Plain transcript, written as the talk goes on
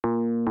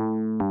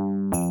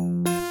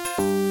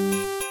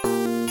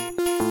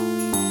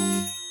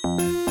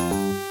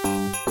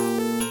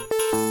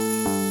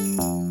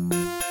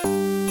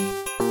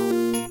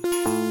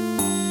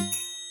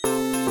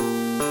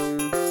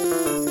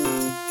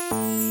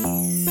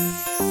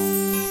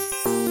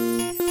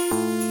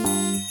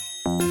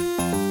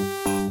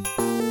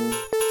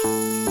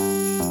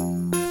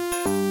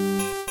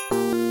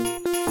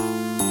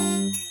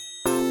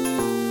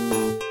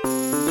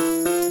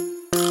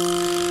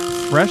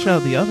fresh out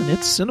of the oven.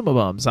 It's Cinema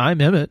Bums.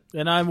 I'm Emmett.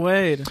 And I'm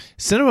Wade.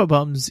 Cinema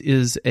Bums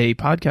is a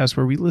podcast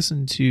where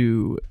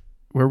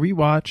we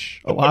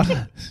watch a lot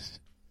of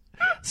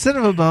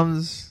Cinema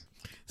Bums.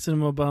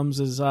 Cinema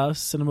Bums is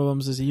us. Cinema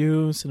Bums is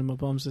you. Cinema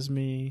Bums is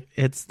me.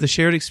 It's the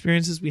shared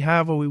experiences we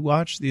have while we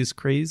watch these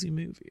crazy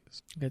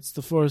movies. It's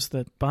the force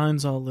that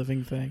binds all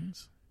living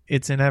things.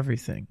 It's in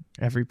everything,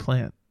 every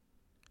plant,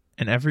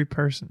 and every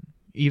person,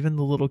 even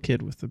the little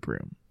kid with the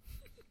broom.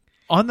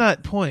 On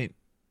that point,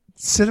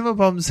 Cinema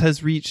Bums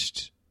has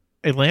reached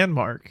a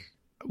landmark.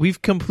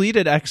 We've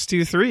completed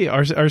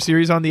X23, our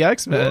series on the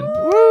X-Men. Woo!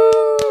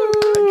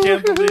 I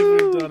can't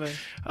believe we've done it.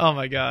 Oh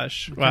my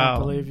gosh. I wow.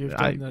 can't believe you've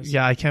done this.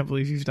 Yeah, I can't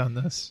believe you've done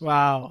this.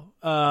 Wow.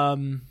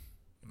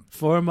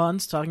 4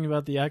 months talking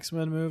about the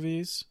X-Men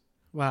movies.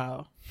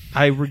 Wow.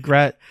 I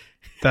regret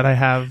that I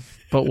have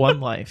but one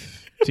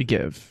life to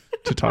give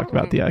to talk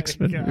about the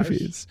X-Men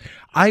movies.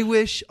 I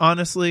wish,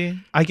 honestly,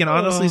 I can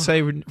honestly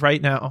say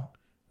right now,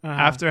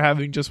 after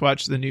having just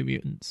watched The New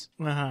Mutants,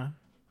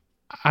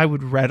 I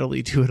would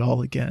readily do it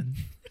all again.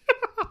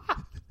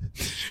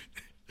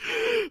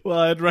 Well,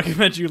 I'd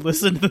recommend you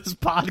listen to this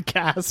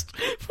podcast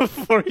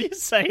before you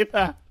say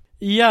that.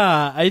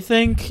 Yeah, I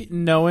think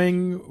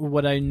knowing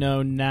what I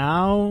know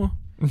now,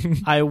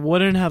 I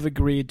wouldn't have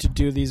agreed to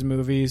do these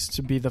movies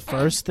to be the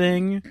first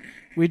thing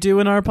we do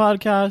in our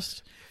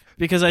podcast,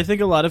 because I think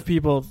a lot of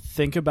people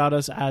think about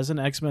us as an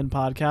X-Men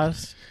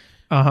podcast.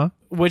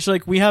 Which,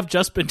 like, we have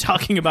just been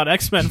talking about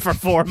X-Men for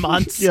 4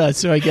 months. Yeah,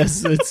 so I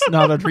guess it's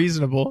not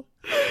unreasonable.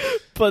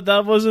 But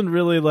that wasn't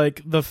really,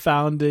 like, the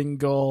founding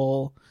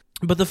goal.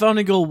 But the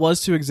founding goal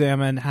was to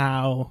examine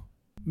how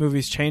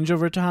movies change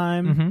over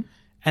time. Mm-hmm.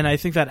 And I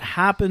think that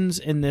happens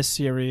in this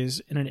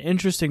series in an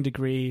interesting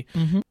degree.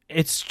 Mm-hmm.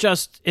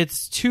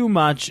 It's too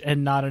much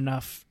and not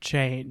enough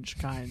change,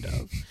 kind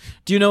of.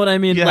 Do you know what I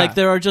mean? Yeah. Like,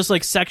 there are just,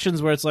 like,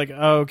 sections where it's like,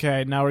 oh,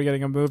 okay, now we're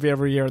getting a movie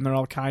every year and they're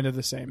all kind of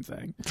the same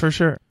thing. For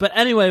sure. But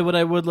anyway, what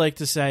I would like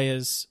to say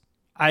is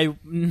I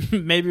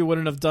maybe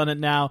wouldn't have done it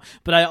now,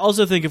 but I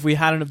also think if we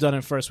hadn't have done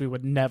it first, we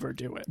would never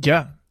do it.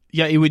 Yeah.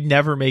 Yeah, it would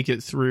never make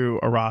it through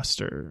a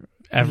roster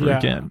ever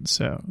again.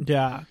 So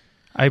yeah,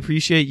 I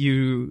appreciate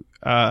you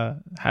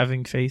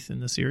having faith in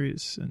the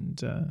series. And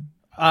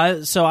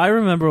so I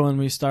remember when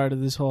we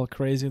started this whole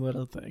crazy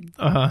little thing,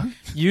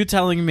 you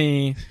telling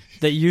me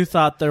that you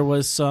thought there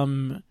was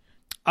some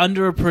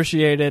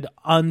underappreciated,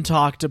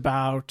 untalked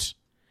about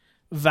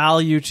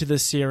value to the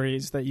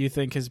series that you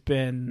think has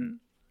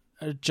been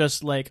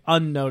just like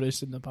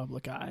unnoticed in the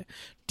public eye.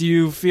 Do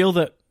you feel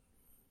that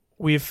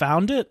we've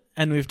found it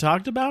and we've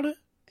talked about it?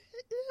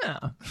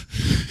 Yeah.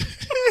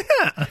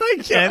 I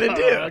can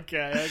do.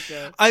 Okay.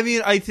 I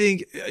mean, I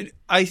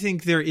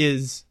think there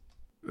is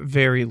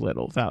very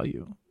little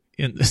value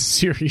in this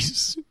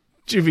series,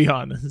 to be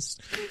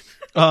honest.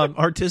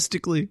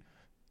 Artistically,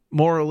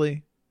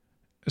 morally,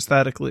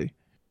 aesthetically.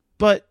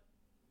 But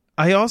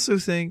I also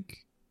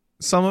think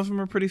some of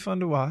them are pretty fun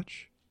to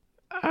watch.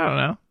 I don't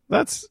know.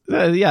 That's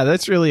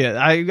really it.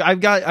 I've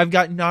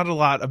got not a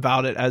lot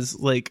about it as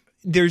like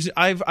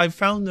I've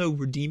found no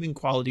redeeming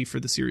quality for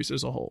the series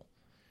as a whole.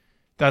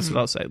 That's what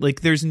I'll say.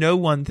 Like, there's no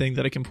one thing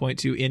that I can point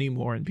to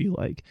anymore and be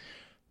like,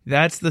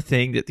 that's the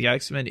thing that the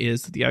X-Men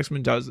is, that the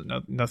X-Men does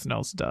that nothing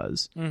else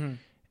does. Mm-hmm.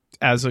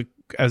 As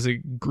a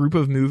group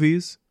of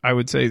movies, I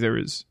would say there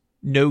is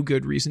no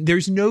good reason.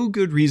 There's no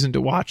good reason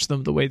to watch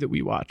them the way that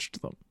we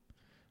watched them.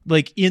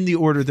 Like, in the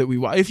order that we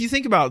watch. If you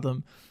think about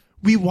them,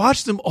 we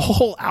watched them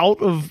all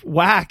out of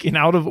whack and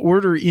out of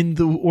order in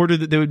the order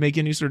that they would make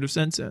any sort of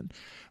sense in.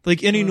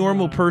 Like, any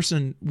normal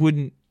person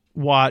wouldn't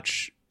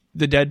watch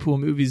the Deadpool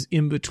movies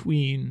in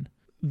between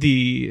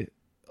the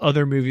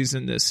other movies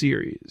in this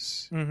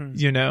series. Mm-hmm.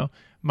 You know,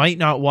 might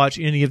not watch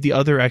any of the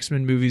other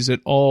X-Men movies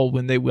at all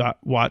when they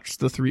watch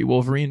the 3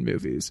 Wolverine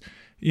movies.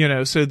 You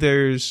know, so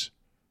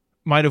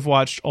might have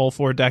watched all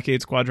 4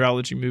 Decades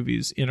quadrilogy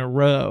movies in a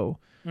row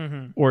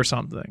or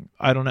something.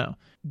 I don't know.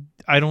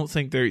 I don't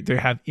think they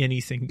have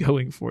anything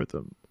going for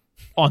them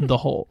on the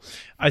whole.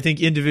 I think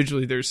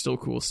individually there's still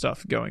cool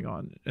stuff going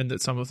on and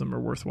that some of them are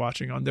worth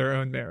watching on their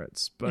own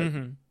merits. But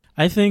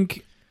I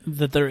think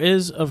that there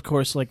is, of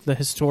course, like the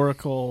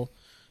historical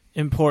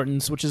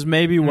importance, which is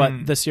maybe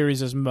what the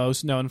series is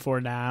most known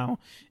for now,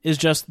 is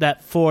just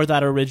that for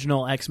that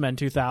original X-Men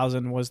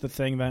 2000 was the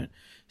thing that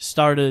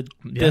started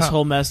this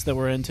whole mess that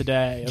we're in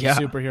today of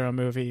superhero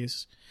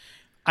movies.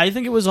 I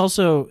think it's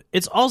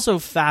also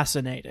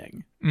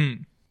fascinating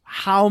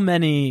how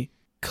many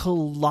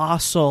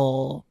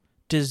colossal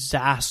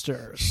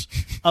disasters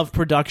of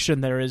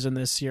production there is in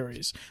this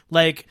series.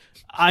 Like,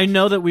 I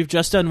know that we've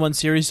just done one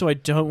series, so I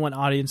don't want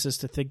audiences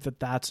to think that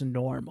that's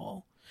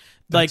normal.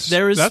 Like,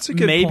 there is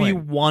maybe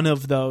one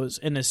of those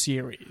in a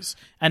series,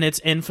 and it's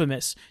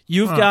infamous.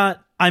 You've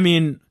got, I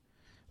mean,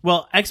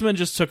 well, X-Men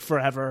just took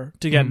forever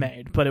to get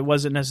made, but it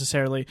wasn't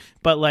necessarily.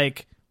 But,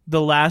 like,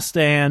 The Last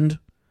Stand,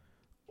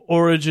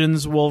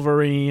 Origins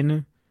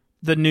Wolverine,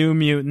 The New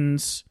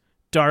Mutants,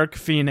 Dark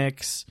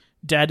Phoenix,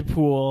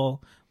 Deadpool,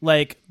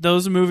 like,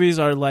 those movies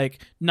are, like,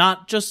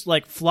 not just,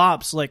 like,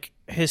 flops, like,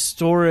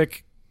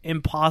 historic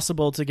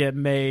impossible to get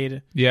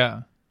made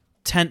Yeah.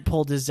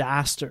 tentpole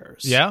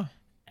disasters. Yeah.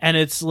 And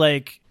it's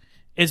like,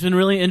 it's been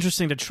really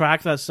interesting to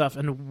track that stuff,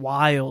 and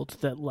wild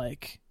that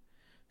like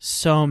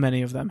so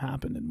many of them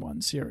happened in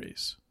one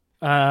series.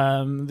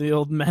 The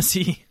old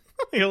messy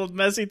the old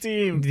messy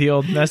team. The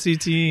old messy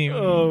team.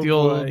 Oh, the boy.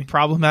 old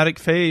problematic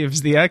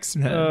faves, the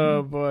X-Men.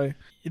 Oh boy.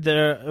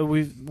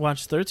 We've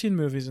watched 13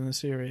 movies in the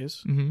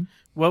series. Mm-hmm.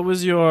 What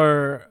was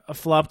your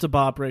flop to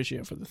bop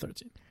ratio for the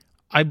 13?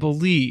 I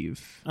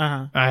believe,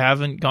 Uh-huh. I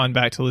haven't gone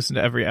back to listen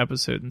to every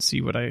episode and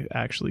see what I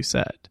actually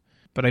said,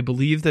 but I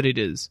believe that it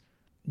is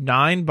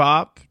 9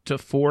 bop to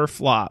 4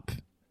 flop.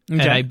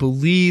 Okay. And I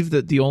believe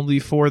that the only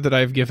 4 that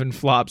I've given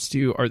flops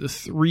to are the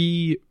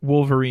 3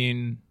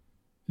 in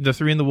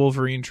the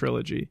Wolverine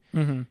trilogy,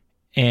 Mm-hmm.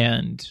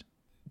 and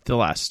The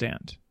Last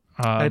Stand.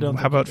 I don't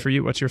How think about I for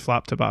you? What's your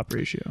flop to bop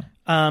ratio?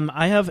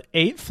 I have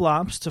 8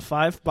 flops to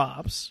 5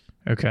 bops.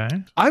 Okay.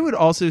 I would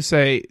also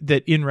say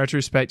that in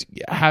retrospect,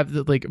 have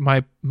the, like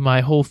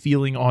my whole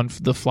feeling on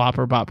the flop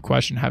or bop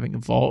question having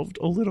evolved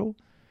a little.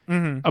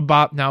 Mm-hmm. A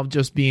bop now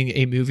just being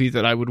a movie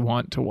that I would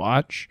want to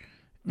watch,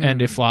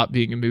 and a flop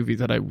being a movie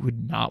that I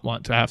would not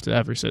want to have to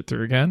ever sit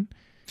through again.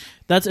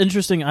 That's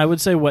interesting. I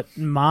would say what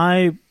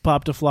my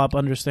pop to flop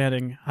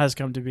understanding has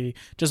come to be,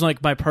 just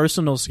like my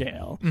personal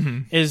scale,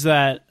 is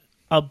that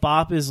a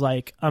bop is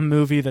like a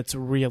movie that's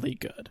really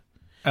good.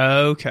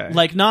 Okay.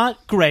 Like,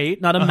 not great,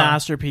 not a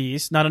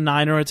masterpiece, not a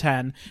 9 or a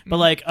 10, but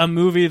like a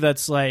movie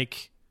that's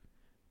like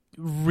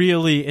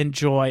really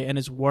enjoy and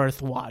is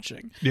worth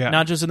watching. Yeah.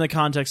 Not just in the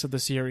context of the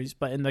series,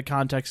 but in the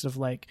context of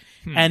like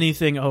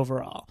anything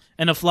overall.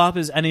 And a flop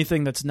is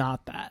anything that's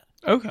not that.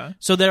 Okay.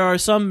 So there are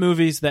some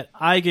movies that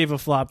I gave a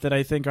flop that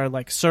I think are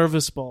like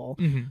serviceable,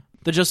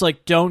 that just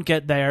like don't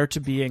get there to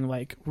being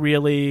like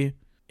really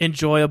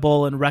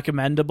enjoyable and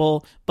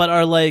recommendable, but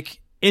are like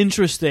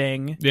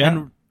interesting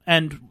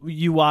and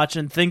you watch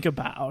and think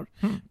about.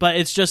 But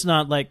it's just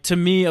not like, to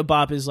me, a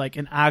bop is like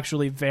an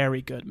actually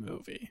very good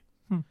movie.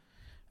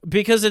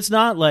 Because it's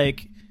not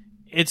like,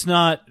 it's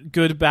not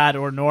good, bad,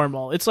 or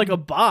normal. It's like a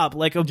bop.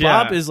 Like a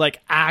bop is like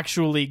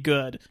actually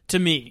good to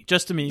me,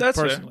 just to me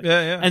personally.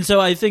 Fair. Yeah. And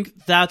so I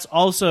think that's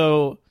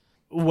also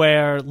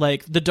where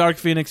like The Dark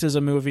Phoenix is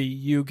a movie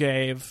you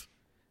gave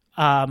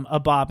a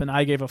bop and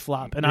I gave a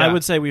flop. And I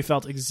would say we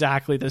felt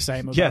exactly the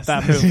same about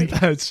that movie.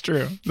 That's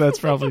true. That's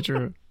probably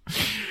true.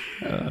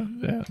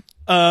 Yeah.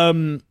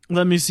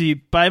 Let me see.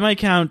 By my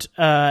count,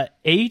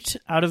 8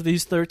 out of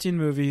these 13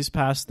 movies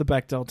passed the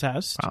Bechdel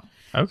test. Wow.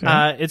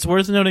 Okay. It's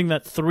worth noting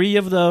that 3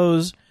 of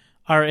those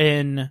are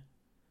in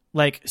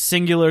like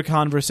singular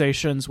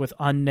conversations with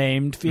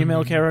unnamed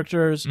female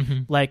characters,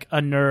 like a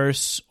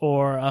nurse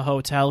or a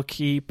hotel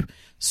keep.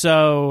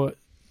 So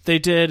they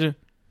did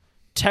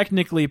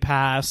technically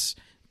pass,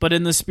 but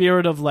in the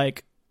spirit of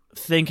like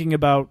thinking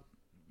about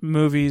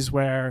movies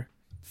where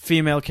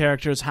female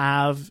characters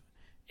have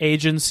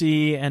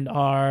agency and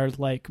are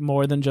like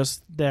more than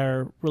just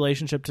their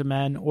relationship to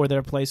men or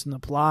their place in the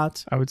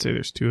plot. I would say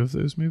there's 2 of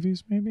those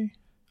movies, maybe.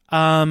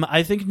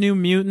 I think New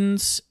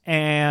Mutants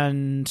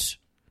and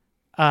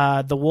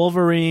the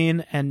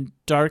Wolverine and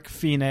Dark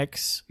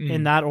Phoenix,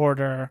 in that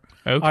order,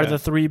 are the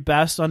 3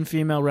 best on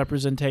female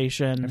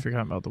representation. I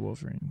forgot about the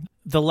Wolverine.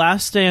 The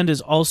Last Stand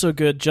is also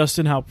good just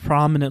in how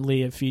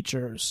prominently it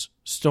features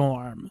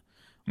Storm,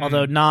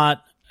 although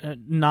not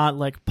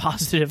like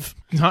positive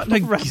Not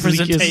like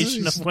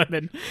representation of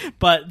women.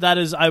 But that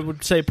is, I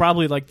would say,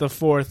 probably like the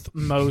 4th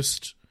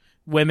most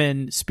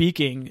women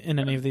speaking in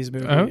any of these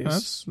movies.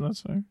 Oh,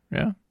 that's fair.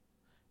 Yeah.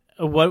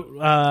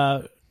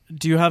 What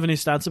do you have any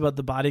stats about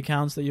the body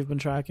counts that you've been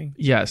tracking?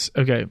 Yes.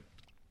 Okay.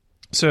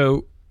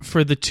 So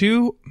for the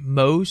 2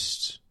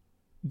 most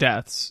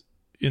deaths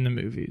in the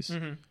movies,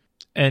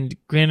 and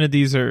granted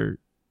these are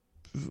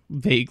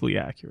vaguely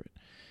accurate,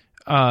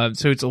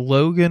 so it's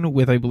Logan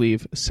with, I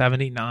believe,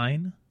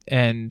 79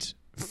 and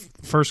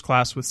First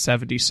Class with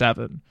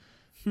 77.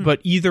 But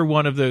either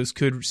one of those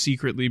could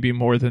secretly be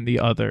more than the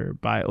other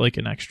by like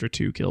an extra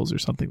 2 kills or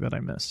something that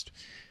I missed.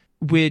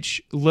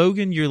 Which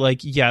Logan, you're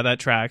like, yeah, that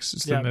tracks.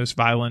 It's the most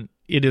violent.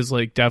 It is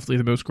like definitely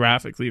the most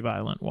graphically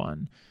violent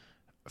one.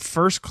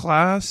 First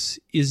Class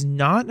is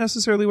not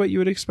necessarily what you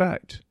would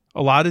expect.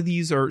 A lot of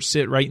these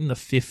sit right in the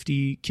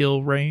 50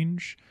 kill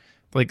range,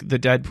 like the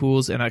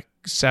Deadpools and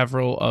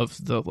several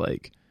of the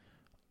like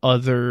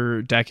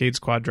other Decades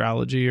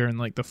quadrilogy are in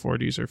like the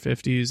 40s or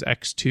 50s.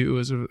 X2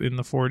 is in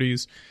the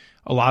 40s.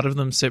 A lot of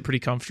them sit pretty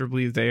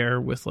comfortably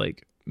there with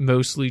like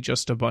mostly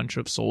just a bunch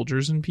of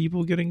soldiers and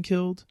people getting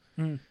killed.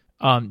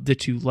 The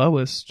 2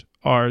 lowest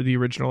are the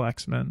original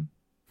X-Men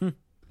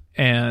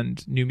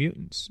and New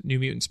Mutants. New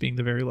Mutants being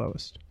the very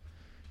lowest,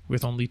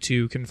 with only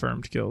 2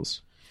 confirmed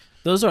kills.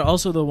 Those are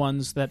also the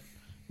ones that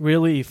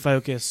really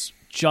focus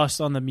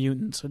just on the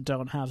mutants and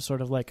don't have sort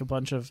of like a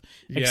bunch of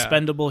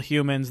expendable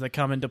humans that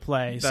come into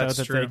play. That's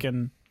so that true. they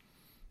can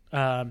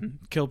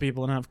kill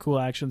people and have cool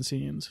action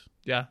scenes.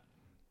 Yeah.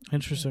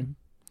 Interesting.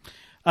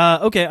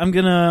 Okay, I'm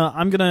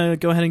gonna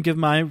go ahead and give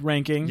my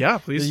ranking. Yeah,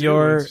 please.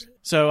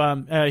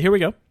 So here we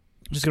go.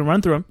 I'm just gonna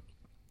run through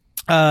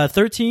them.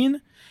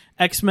 13,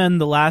 X-Men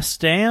The Last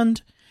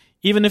Stand.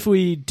 Even if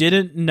we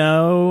didn't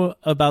know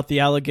about the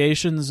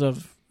allegations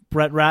of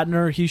Brett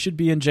Ratner, he should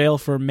be in jail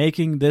for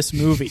making this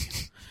movie.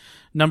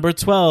 Number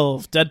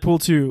 12,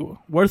 Deadpool 2,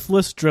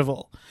 Worthless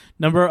Drivel.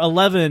 Number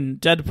 11,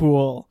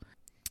 Deadpool.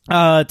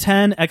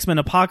 10, X-Men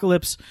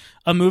Apocalypse,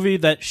 a movie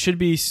that should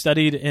be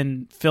studied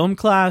in film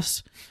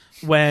class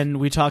when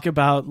we talk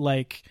about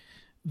like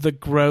the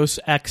gross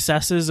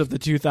excesses of the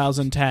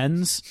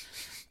 2010s.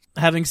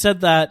 Having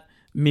said that,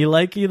 me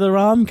likey the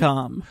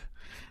rom-com.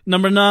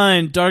 Number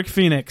 9, Dark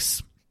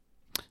Phoenix.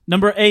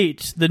 Number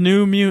 8, The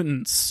New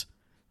Mutants.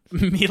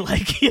 Me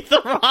likey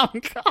the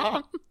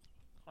rom-com.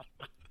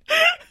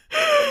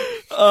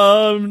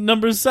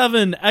 Number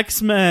 7,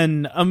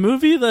 X-Men, a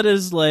movie that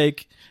is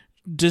like,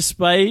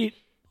 despite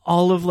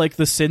all of like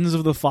the sins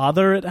of the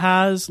father it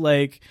has,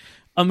 like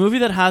a movie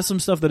that has some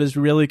stuff that is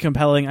really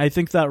compelling. I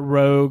think that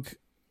Rogue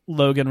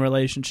Logan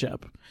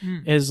relationship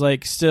is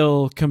like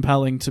still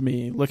compelling to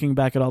me looking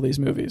back at all these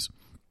movies.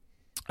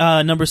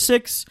 Number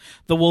 6,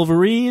 The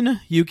Wolverine,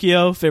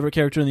 Yukio, favorite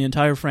character in the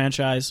entire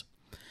franchise.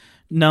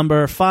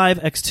 Number 5,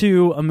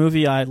 X2, a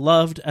movie I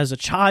loved as a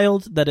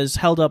child that is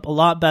held up a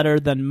lot better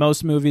than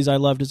most movies I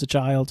loved as a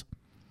child.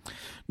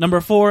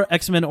 Number 4,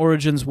 X-Men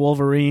Origins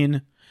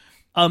Wolverine,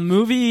 a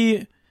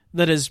movie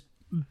that is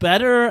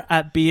better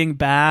at being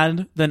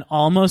bad than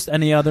almost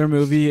any other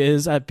movie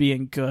is at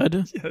being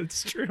good. Yeah,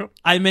 it's true.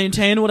 I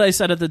maintain what I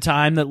said at the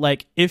time, that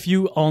like if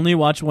you only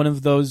watch one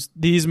of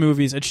these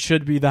movies, it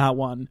should be that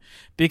one,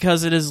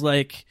 because it is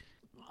like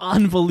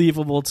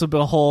unbelievable to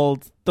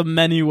behold the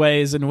many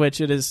ways in which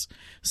it is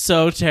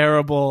so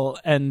terrible,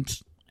 and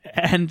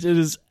it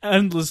is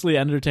endlessly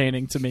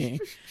entertaining to me.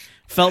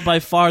 Felt by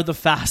far the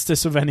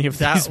fastest of any of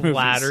these movies. That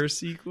ladder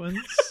sequence.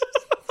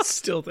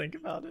 Still think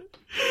about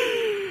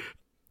it.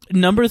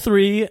 Number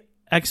 3,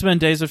 X-Men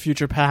Days of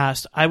Future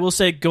Past. I will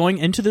say, going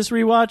into this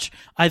rewatch,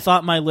 I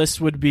thought my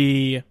list would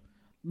be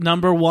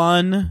number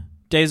 1,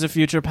 Days of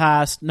Future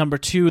Past, number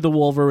 2, The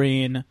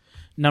Wolverine,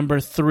 number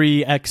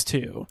 3,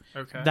 X2.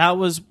 Okay. That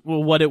was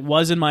what it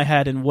was in my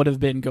head and would have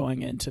been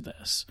going into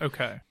this.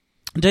 Okay.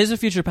 Days of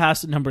Future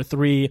Past at number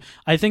 3,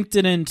 I think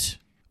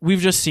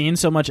we've just seen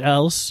so much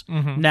else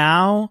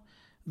now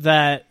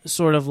that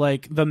sort of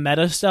like the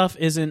meta stuff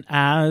isn't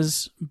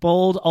as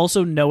bold.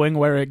 Also, knowing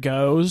where it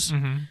goes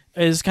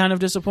is kind of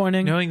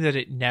disappointing. Knowing that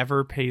it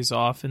never pays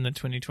off in the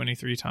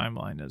 2023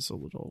 timeline is a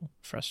little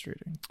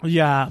frustrating.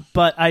 Yeah,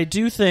 but I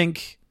do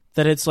think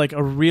that it's like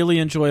a really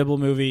enjoyable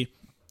movie.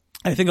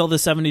 I think all the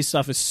 70s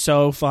stuff is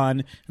so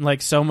fun and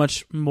like so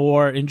much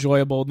more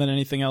enjoyable than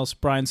anything else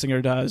Bryan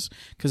Singer does,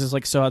 because it's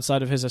like so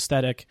outside of his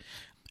aesthetic.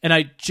 And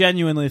I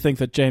genuinely think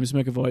that James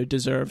McAvoy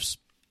deserved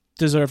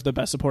the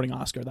Best Supporting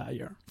Oscar that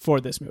year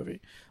for this movie.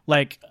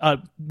 Like a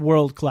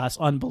world-class,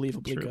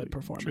 unbelievably good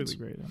performance.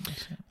 Truly great.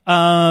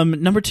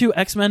 Number 2,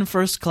 X-Men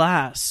First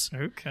Class.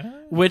 Okay.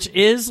 Which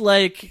is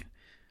like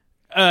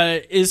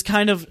is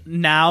kind of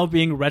now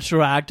being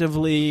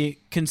retroactively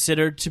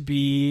considered to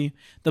be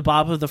the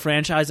bop of the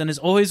franchise, and is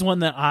always one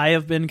that I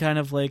have been kind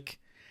of like,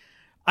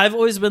 I've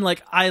always been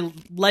like, I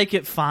like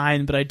it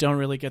fine, but I don't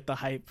really get the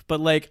hype. But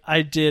like,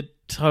 I did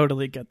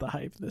totally get the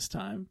hype this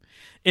time.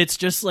 It's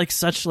just like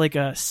such like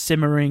a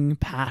simmering,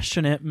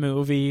 passionate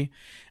movie,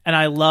 and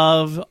I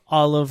love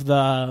all of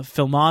the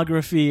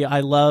filmography.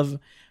 I love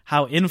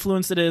how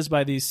influenced it is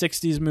by these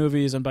 60s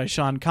movies and by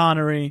Sean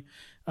Connery,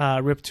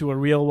 ripped to a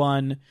real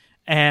one.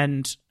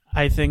 And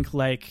I think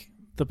like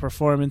the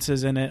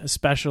performances in it,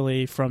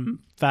 especially from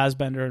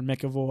Fassbender and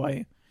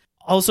McAvoy.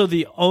 Also,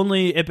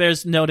 it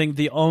bears noting,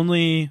 the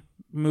only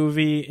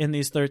movie in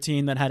these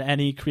 13 that had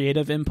any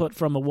creative input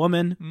from a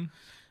woman.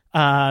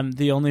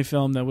 The only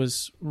film that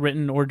was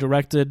written or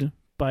directed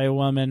by a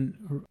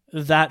woman.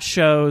 That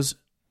shows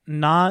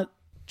not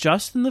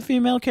just in the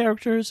female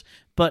characters,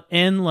 but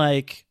in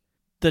like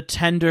the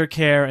tender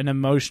care and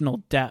emotional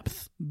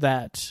depth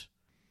that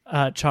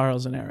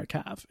Charles and Eric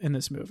have in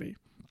this movie.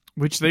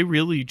 Which they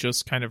really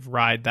just kind of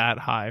ride that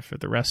high for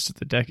the rest of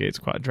the decade's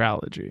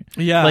quadrilogy.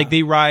 Yeah. Like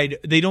they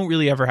don't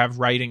really ever have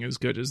writing as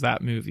good as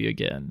that movie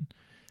again.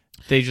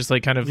 They just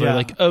like kind of are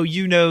like, oh,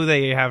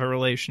 they have a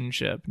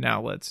relationship.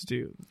 Now let's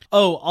do.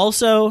 Oh,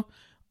 also,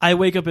 I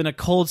wake up in a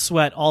cold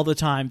sweat all the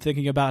time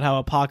thinking about how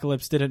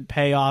Apocalypse didn't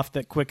pay off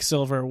that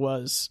Quicksilver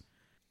was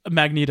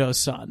Magneto's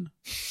son.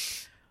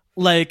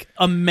 Like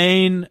a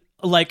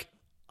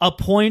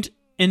point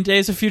in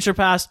Days of Future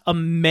Past, a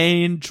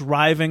main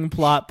driving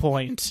plot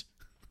point.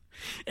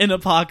 In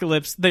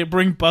Apocalypse, they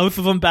bring both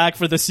of them back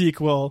for the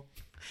sequel.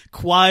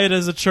 Quiet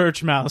as a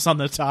church mouse on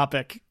the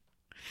topic.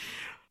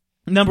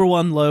 Number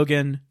 1,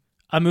 Logan.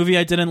 A movie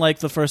I didn't like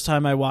the first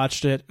time I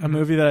watched it. A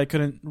movie that I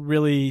couldn't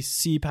really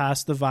see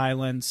past the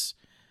violence.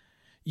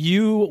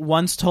 You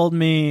once told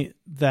me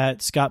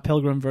that Scott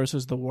Pilgrim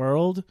vs. the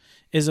World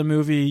is a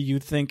movie you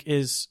think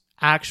is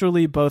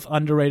actually both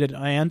underrated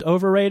and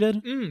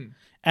overrated.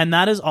 And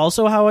that is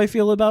also how I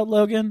feel about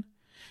Logan.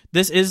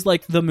 This is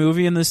like the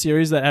movie in the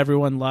series that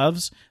everyone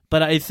loves,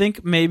 but I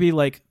think maybe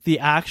like the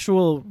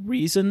actual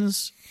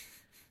reasons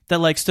that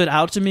like stood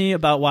out to me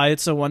about why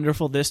it's so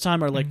wonderful this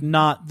time are like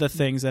not the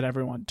things that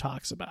everyone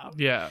talks about.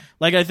 Yeah.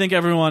 Like I think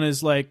everyone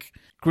is like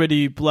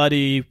gritty,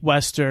 bloody,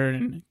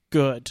 Western,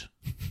 good.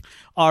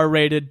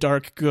 R-rated,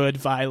 dark, good,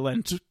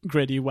 violent,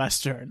 gritty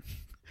Western.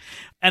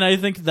 And I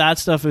think that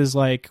stuff is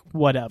like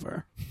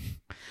whatever.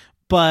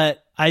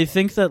 But I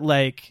think that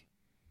like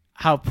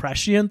how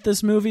prescient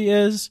this movie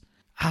is,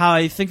 how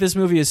I think this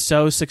movie is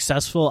so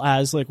successful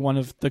as like one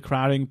of the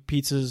crowning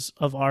pieces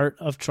of art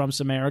of Trump's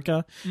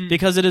America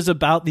because it is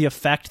about the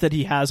effect that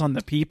he has on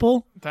the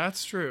people.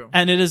 That's true.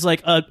 And it is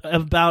like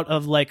about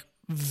of like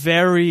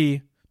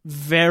very,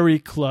 very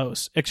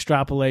close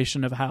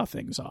extrapolation of how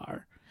things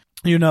are.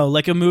 You know,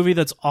 like a movie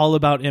that's all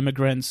about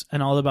immigrants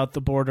and all about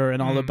the border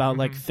and all about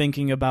like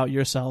thinking about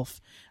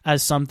yourself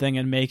as something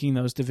and making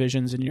those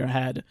divisions in your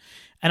head.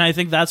 And I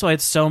think that's why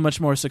it's so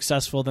much more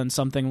successful than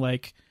something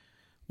like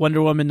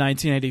Wonder Woman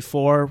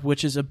 1984,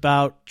 which is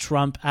about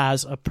Trump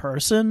as a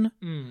person,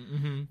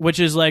 which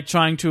is like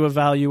trying to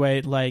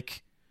evaluate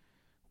like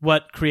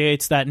what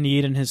creates that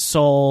need in his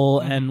soul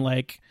and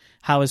like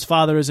how his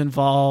father is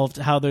involved,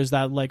 how there's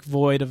that like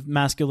void of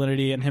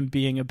masculinity and him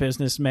being a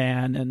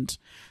businessman, and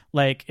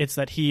like it's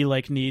that he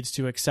like needs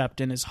to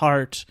accept in his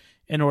heart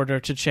in order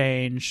to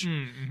change.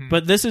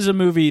 But this is a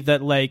movie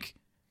that like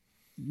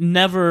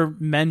never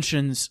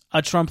mentions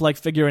a Trump-like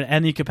figure in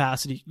any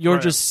capacity. You're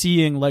just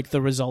seeing like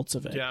the results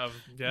of it.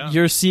 Yeah.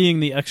 You're seeing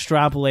the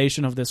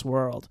extrapolation of this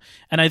world.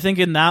 And I think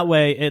in that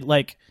way it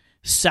like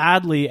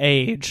sadly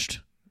aged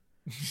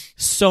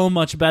so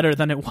much better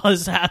than it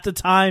was at the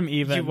time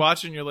even. You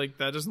watch and you're like,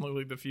 that doesn't look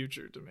like the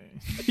future to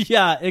me.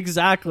 Yeah,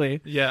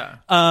 exactly. Yeah.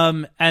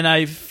 And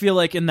I feel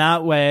like in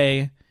that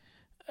way,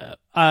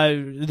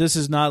 this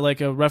is not like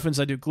a reference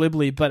I do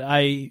glibly, but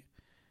I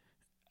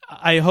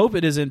hope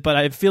it isn't, but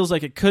it feels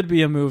like it could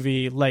be a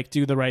movie like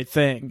Do the Right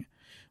Thing,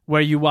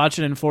 where you watch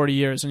it in 40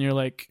 years and you're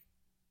like,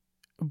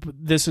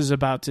 this is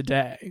about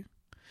today.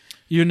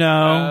 You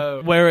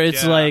know, where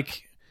it's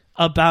like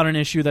about an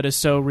issue that is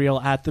so real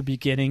at the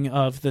beginning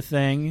of the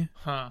thing.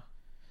 Huh.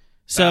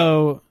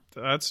 So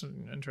that's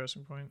an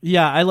interesting point.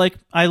 Yeah, I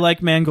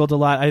like Mangold a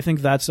lot. I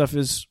think that stuff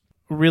is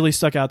really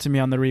stuck out to me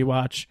on the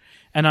rewatch.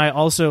 And I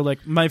also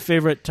like my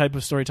favorite type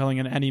of storytelling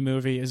in any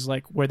movie is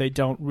like where they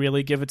don't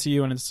really give it to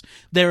you and it's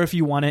there if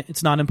you want it.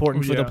 It's not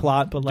important for the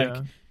plot, but like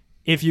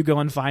if you go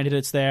and find it,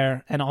 it's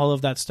there. And all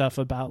of that stuff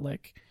about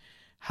like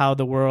how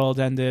the world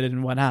ended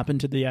and what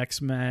happened to the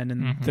X-Men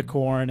and the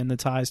Corn and the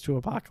ties to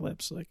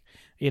Apocalypse, like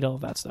eat all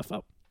of that stuff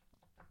up.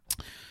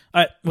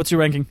 All right, what's your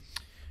ranking?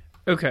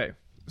 Okay,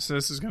 so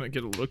this is going to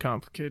get a little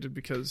complicated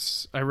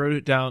because I wrote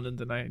it down and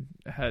then I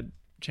had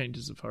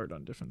changes of heart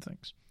on different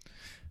things.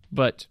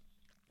 But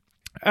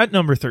at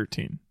number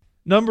 13,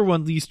 number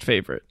one least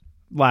favorite,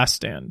 Last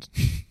Stand.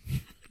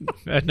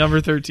 At number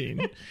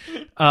 13.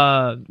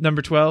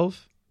 Number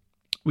 12,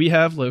 we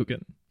have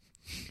Logan.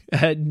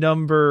 At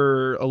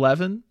number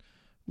 11,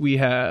 we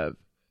have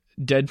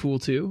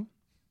Deadpool 2.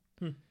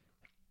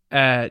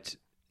 At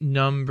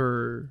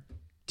number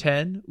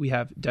 10, we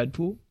have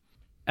Deadpool.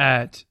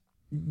 At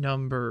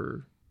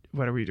number,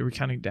 what are we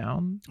counting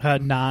down?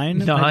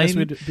 9. I guess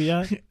we'd be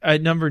at.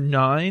 At number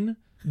 9,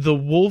 The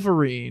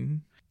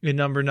Wolverine. In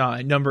number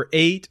 9. Number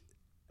 8,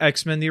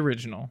 X-Men the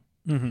Original.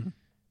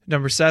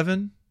 Number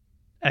 7,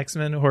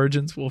 X-Men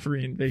Origins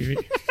Wolverine, baby.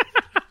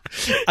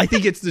 I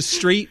think it's the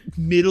straight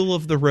middle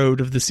of the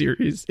road of the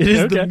series. It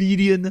is the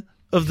median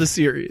of the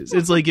series.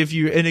 It's like if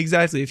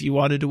you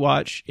wanted to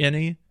watch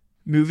any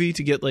movie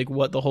to get like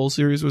what the whole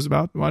series was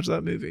about, watch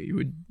that movie. You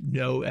would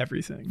know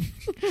everything.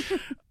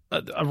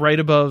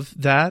 Right above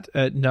that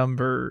at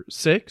number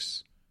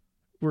 6,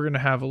 we're going to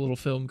have a little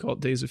film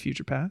called Days of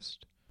Future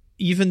Past.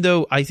 Even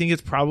though I think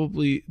it's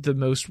probably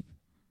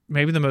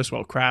maybe the most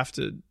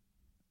well-crafted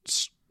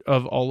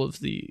of all of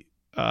the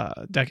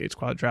Decades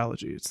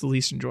quadrilogy. It's the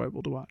least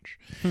enjoyable to watch.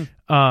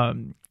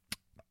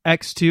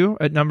 X2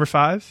 at number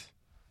 5,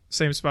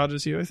 same spot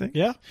as you, I think.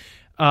 Yeah.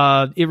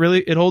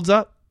 It holds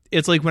up.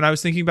 It's like when I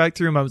was thinking back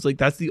through them, I was like,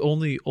 that's the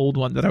only old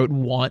one that I would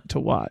want to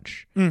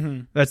watch.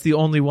 That's the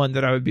only one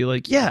that I would be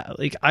like, yeah,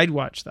 like I'd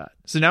watch that.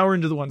 So now we're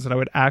into the ones that I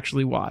would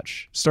actually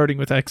watch, starting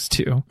with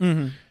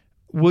X2.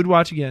 Would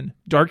watch again.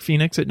 Dark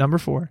Phoenix at number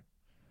 4.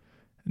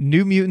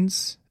 New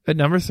Mutants at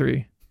number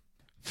 3.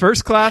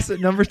 First Class at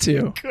number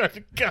 2.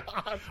 Good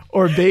God.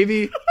 Or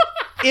baby,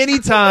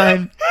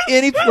 anytime,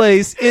 any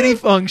place, any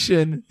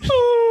function,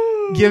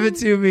 give it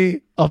to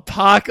me.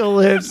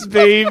 Apocalypse,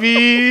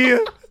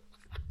 baby.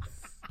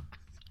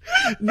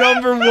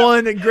 Number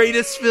 1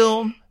 greatest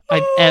film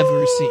I've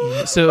ever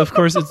seen. So of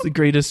course it's the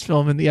greatest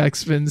film in the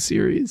X-Men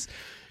series.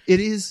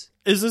 It is.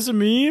 Is this a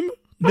meme?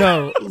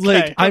 No,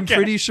 I'm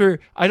pretty sure,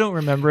 I don't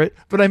remember it,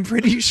 but I'm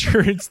pretty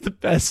sure it's the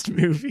best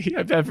movie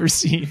I've ever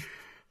seen.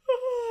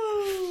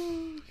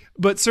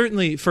 But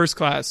certainly First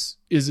Class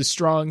is a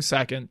strong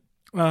second.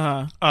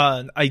 I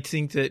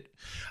think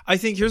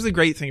here's the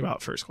great thing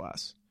about First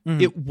Class.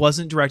 It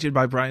wasn't directed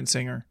by Bryan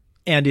Singer,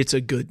 and it's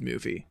a good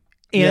movie.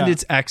 And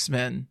it's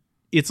X-Men.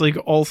 It's like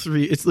all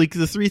three. It's like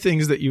the three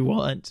things that you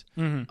want.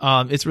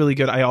 It's really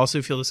good. I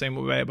also feel the same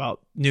way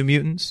about New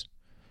Mutants.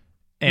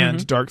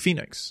 and Dark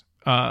Phoenix.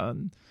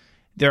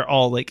 They're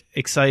all like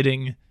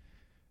exciting.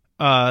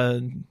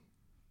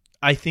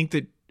 I think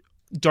that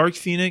Dark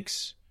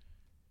Phoenix,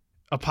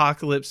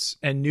 Apocalypse,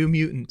 and New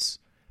Mutants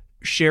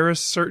share a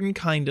certain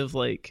kind of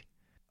like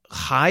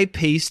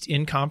high-paced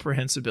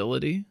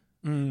incomprehensibility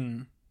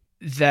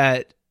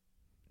that,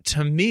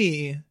 to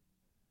me,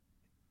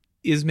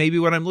 is maybe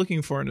what I'm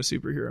looking for in a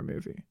superhero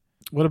movie.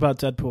 What about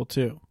Deadpool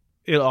 2?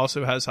 It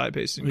also has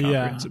high-paced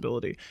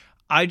incomprehensibility.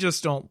 I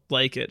just don't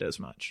like it as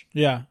much.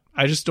 Yeah.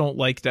 I just don't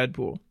like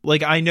Deadpool.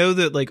 Like, I know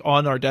that like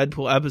on our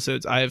Deadpool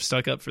episodes, I have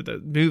stuck up for the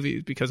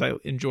movies because I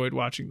enjoyed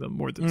watching them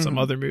more than some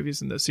other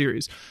movies in the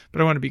series.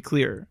 But I want to be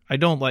clear. I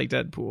don't like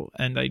Deadpool,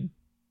 and I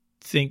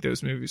think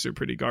those movies are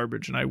pretty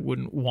garbage, and I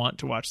wouldn't want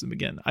to watch them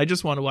again. I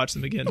just want to watch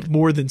them again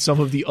more than some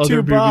of the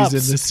other movies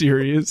in the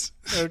series.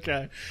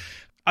 Okay.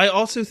 I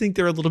also think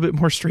they're a little bit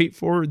more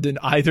straightforward than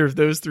either of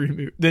those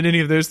than any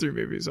of those three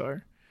movies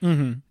are.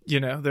 You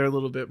know, they're a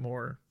little bit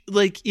more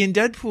like in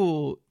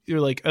Deadpool. You're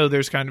like, oh,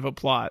 there's kind of a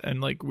plot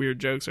and like weird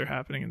jokes are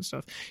happening and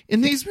stuff.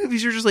 In these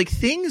movies, you're just like,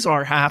 things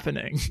are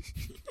happening.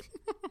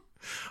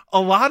 A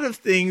lot of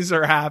things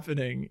are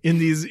happening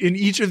in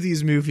each of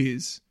these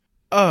movies.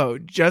 Oh,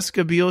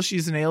 Jessica Biel,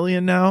 she's an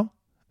alien now.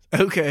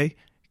 Okay,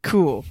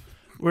 cool.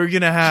 We're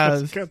gonna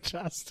have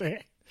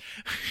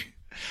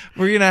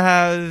we're gonna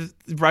have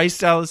Bryce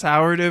Dallas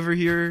Howard over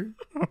here,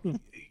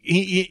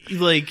 he,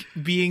 like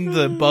being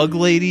the bug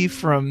lady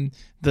from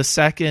the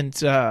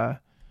second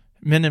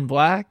Men in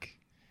Black.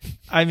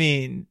 I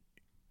mean,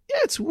 yeah,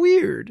 it's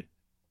weird.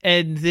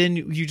 And then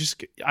you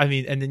just,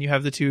 and then you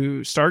have the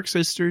two Stark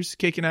sisters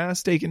kicking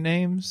ass, taking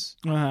names.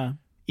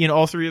 In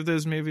all three of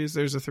those movies,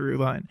 there's a through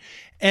line.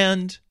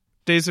 And not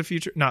Days of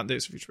Future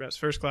Past,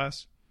 First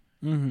Class.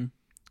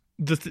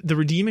 The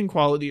redeeming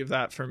quality of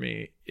that for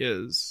me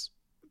is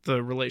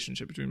the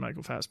relationship between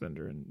Michael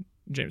Fassbender and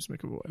James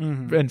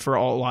McAvoy. And for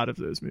a lot of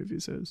those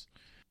movies is.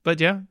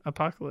 But yeah,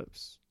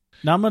 Apocalypse.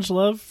 Not much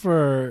love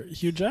for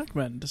Hugh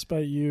Jackman,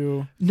 despite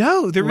you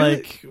they're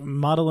like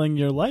modeling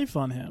your life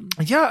on him.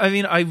 Yeah, I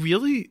mean,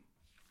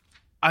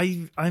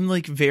 I'm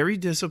like very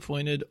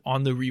disappointed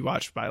on the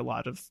rewatch by a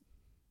lot of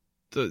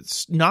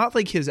not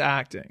like his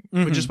acting,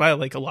 but just by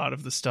like a lot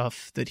of the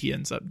stuff that he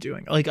ends up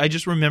doing. Like, I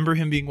just remember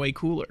him being way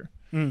cooler.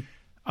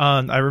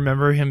 I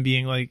remember him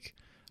being like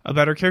a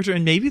better character,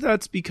 and maybe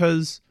that's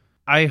because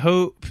I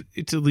hope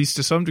it's at least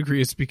to some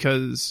degree it's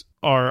because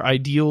our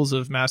ideals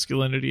of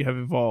masculinity have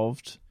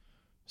evolved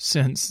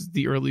since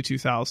the early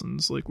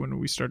 2000s, like when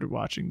we started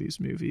watching these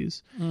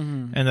movies,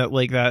 and that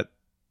like that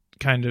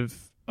kind of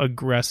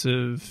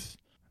aggressive,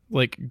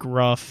 like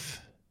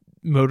gruff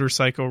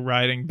motorcycle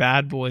riding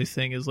bad boy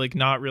thing is like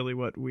not really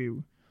what we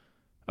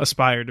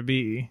aspire to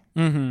be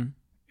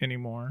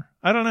anymore.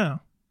 I don't know.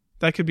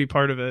 That could be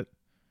part of it.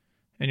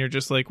 And you're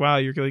just like, wow,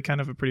 you're really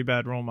kind of a pretty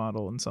bad role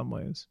model in some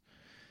ways.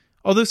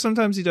 Although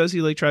sometimes he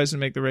like tries to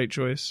make the right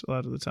choice a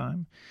lot of the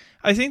time.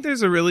 I think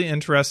there's a really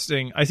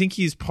interesting, I think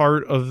he's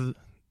part of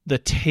the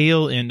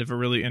tail end of a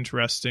really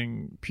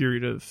interesting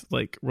period of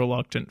like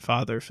reluctant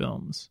father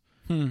films,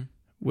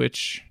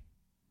 which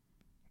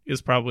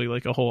is probably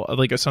like a whole,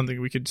 like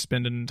something we could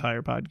spend an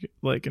entire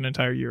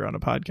year on a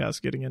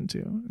podcast getting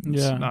into.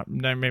 It's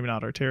maybe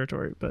not our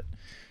territory, but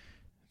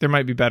there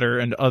might be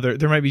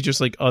there might be just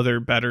like other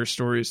better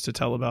stories to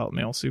tell about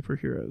male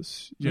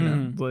superheroes, you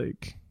know,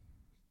 like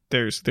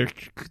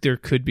there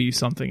could be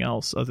something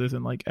else other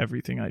than like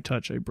everything I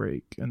touch I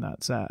break, and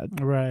that's sad.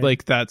 Right.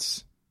 Like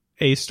that's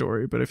a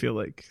story, but I feel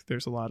like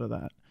there's a lot of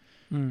that.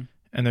 And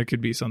there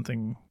could be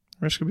something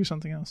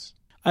else.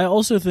 I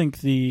also think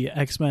the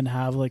X-Men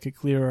have like a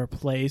clearer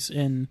place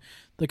in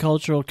the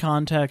cultural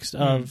context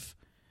of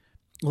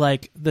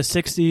like the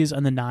 60s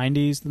and the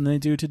 90s than they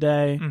do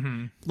today.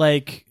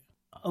 Like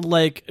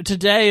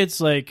today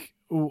it's like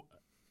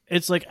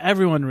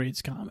everyone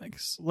reads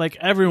comics. Like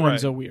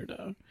everyone's a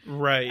weirdo.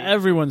 Right.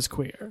 Everyone's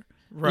queer.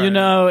 Right. You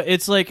know,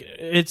 it's like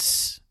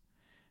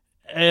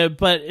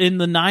but in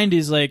the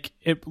 90s,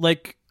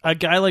 like a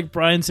guy like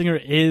Bryan Singer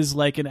is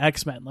like an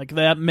X-Men. Like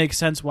that makes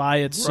sense why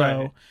it's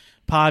so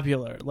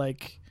popular.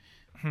 Like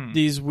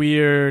these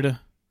weird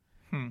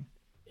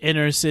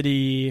inner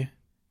city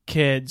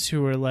kids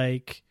who are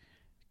like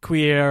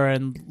queer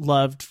and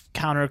loved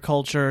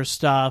counterculture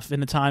stuff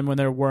in a time when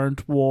there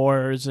weren't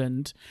wars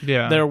and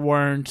there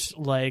weren't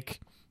like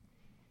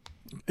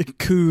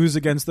coups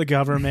against the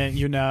government,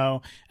 you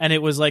know, and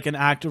it was like an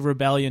act of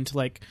rebellion to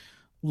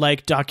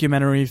like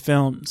documentary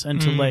films and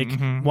to like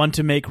want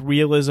to make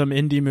realism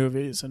indie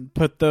movies and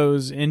put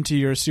those into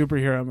your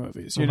superhero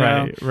movies, you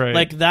know? Right.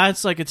 Like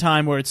that's like a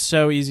time where it's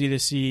so easy to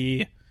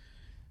see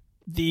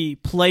the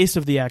place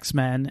of the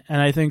X-Men,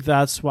 and I think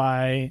that's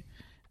why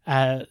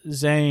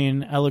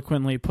Zane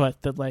eloquently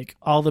put that like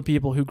all the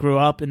people who grew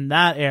up in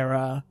that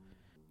era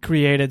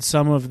created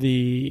some of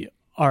the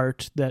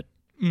art that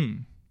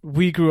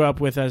we grew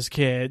up with as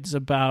kids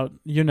about,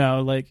 you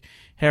know, like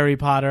Harry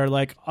Potter,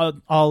 like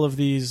all of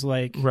these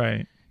like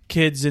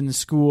kids in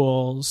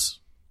schools,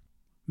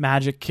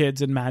 magic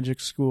kids in magic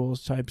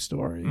schools type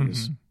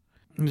stories.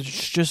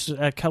 It's just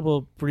a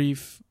couple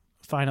brief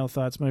final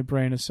thoughts. My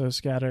brain is so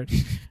scattered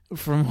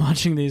from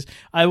watching these.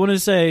 I want to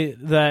say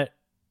that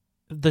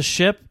the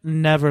ship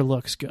never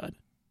looks good.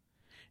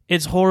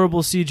 It's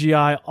horrible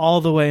CGI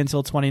all the way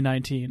until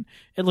 2019.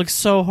 It looks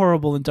so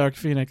horrible in Dark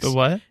Phoenix. The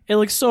what? It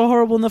looks so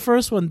horrible in the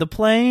first one. The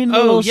plane, the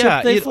Oh, little yeah.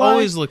 ship they It fly,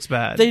 always looks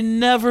bad. They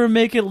never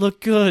make it look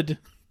good.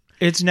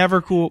 It's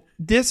never cool.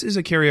 This is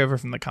a carryover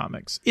from the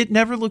comics. It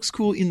never looks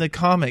cool in the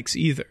comics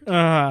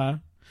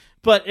either.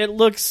 But it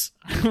looks,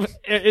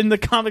 in the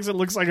comics, it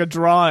looks like a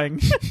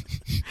drawing.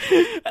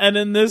 And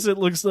in this, it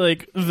looks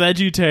like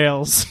Veggie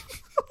Tales.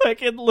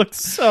 Like, it looks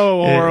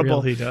so horrible.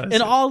 It really does.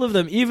 In all of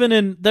them, even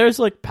in, there's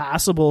like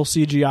passable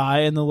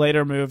CGI in the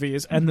later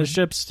movies, and the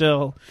ship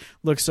still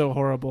looks so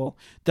horrible.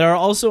 There are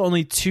also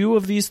only 2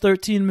 of these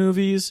 13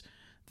 movies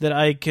that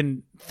I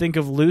can think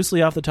of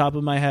loosely off the top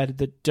of my head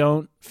that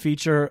don't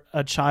feature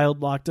a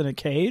child locked in a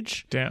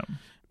cage. Damn.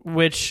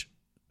 Which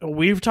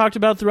we've talked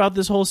about throughout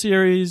this whole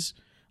series.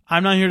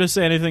 I'm not here to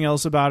say anything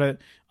else about it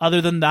other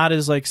than that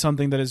is like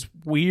something that is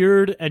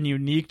weird and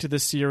unique to the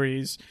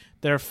series.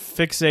 Their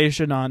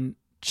fixation on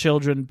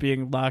children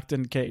being locked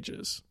in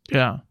cages.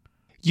 Yeah.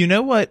 You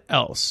know what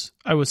else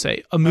I would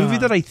say? A movie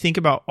that I think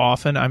about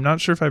often, I'm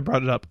not sure if I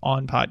brought it up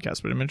on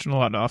podcast, but I mentioned a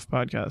lot off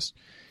podcast,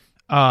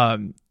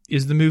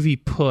 is the movie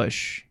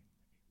Push,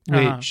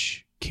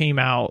 which came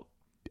out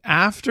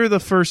after the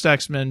first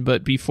X-Men,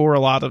 but before a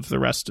lot of the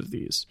rest of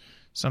these,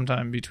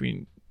 sometime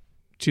between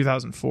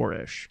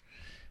 2004-ish.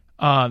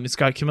 It's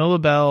got Camilla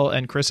Bell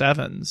and Chris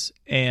Evans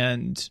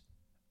and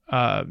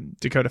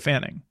Dakota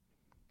Fanning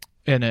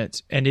in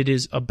it, and it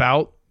is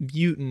about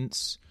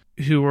mutants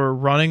who are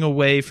running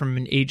away from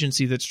an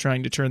agency that's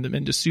trying to turn them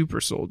into super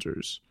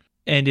soldiers.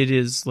 And it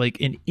is like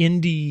an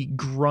indie,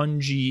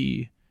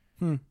 grungy,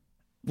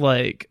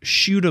 like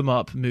shoot 'em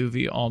up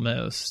movie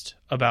almost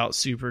about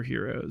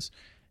superheroes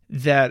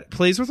that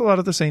plays with a lot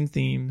of the same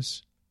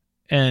themes.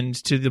 And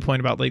to the point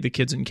about like the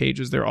kids in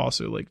cages, they're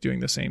also like doing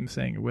the same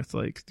thing with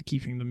like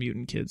keeping the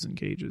mutant kids in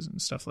cages and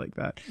stuff like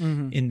that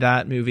in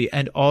that movie.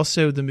 And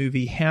also the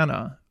movie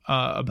Hannah,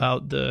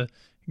 about the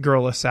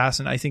girl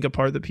assassin. I think a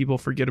part that people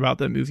forget about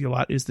that movie a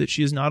lot is that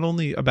she is not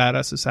only a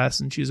badass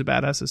assassin, she's a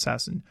badass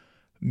assassin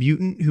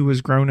mutant who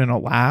was grown in a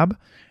lab.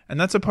 And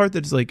that's a part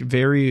that's like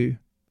very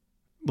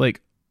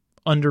like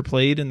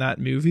underplayed in that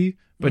movie,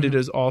 but it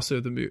is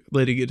also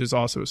it is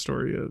also a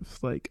story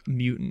of like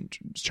mutant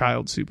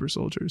child super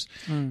soldiers.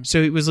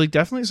 So it was like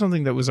definitely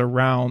something that was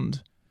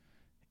around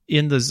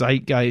in the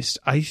zeitgeist.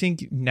 I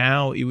think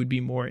now it would be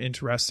more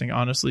interesting,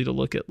 honestly, to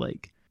look at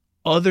like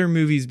other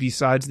movies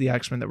besides the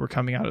X-Men that were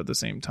coming out at the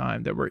same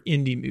time that were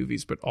indie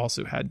movies but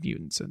also had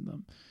mutants in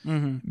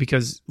them,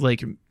 because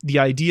like the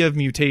idea of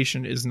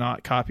mutation is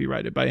not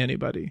copyrighted by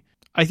anybody.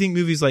 I think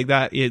movies like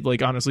that, it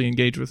like honestly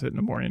engage with it in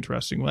a more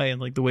interesting way,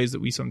 and like the ways that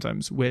we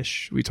sometimes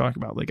wish we talk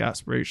about like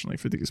aspirationally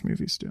for these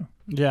movies too.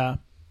 Yeah.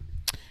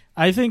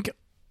 I think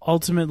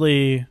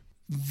ultimately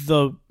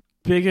the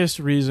biggest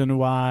reason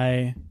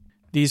why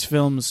these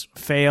films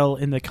fail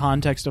in the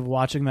context of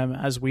watching them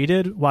as we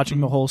did, watching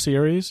the whole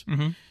series,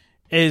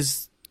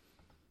 is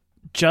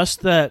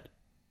just that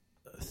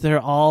they're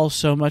all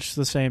so much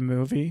the same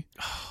movie,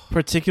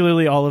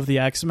 particularly all of the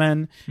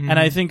X-Men. And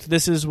I think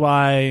this is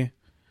why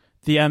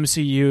the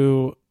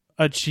MCU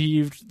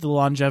achieved the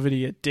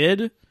longevity it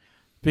did,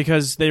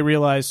 because they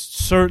realized,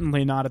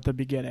 certainly not at the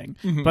beginning,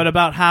 but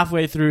about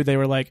halfway through, they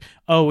were like,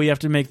 oh, we have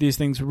to make these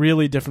things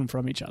really different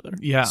from each other.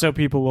 Yeah. So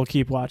people will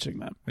keep watching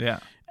them. Yeah.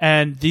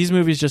 And these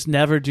movies just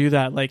never do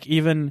that. Like,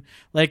 even,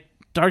 like,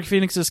 Dark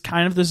Phoenix is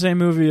kind of the same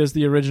movie as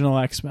the original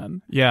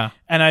X-Men. Yeah.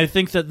 And I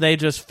think that they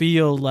just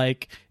feel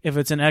like if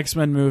it's an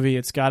X-Men movie,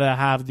 it's got to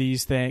have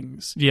these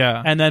things.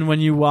 Yeah. And then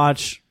when you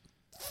watch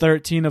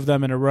 13 of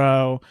them in a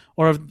row,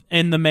 or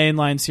in the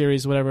mainline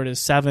series, whatever it is,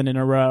 7 in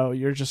a row,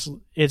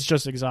 it's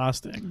just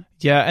exhausting.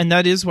 Yeah, and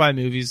that is why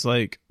movies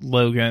like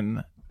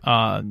Logan,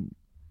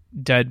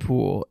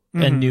 Deadpool,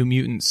 and New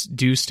Mutants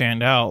do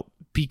stand out,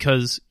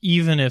 because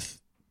even if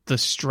the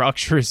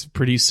structure is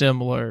pretty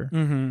similar,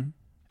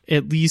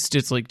 at least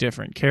it's like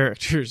different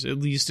characters, at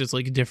least it's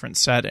like a different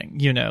setting,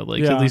 you know,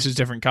 like at least it's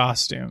different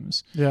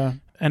costumes. Yeah.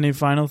 Any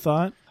final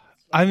thought?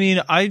 I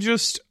mean, I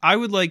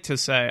would like to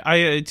say,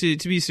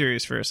 to be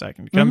serious for a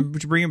second,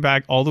 to bring it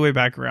back all the way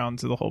back around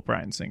to the whole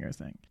Bryan Singer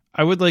thing.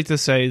 I would like to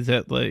say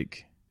that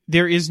like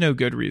there is no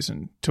good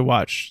reason to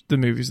watch the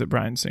movies that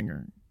Bryan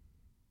Singer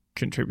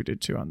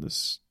contributed to on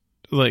this,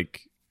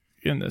 like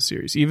in this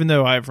series, even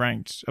though I've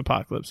ranked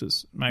Apocalypse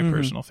as my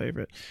personal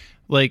favorite.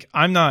 Like,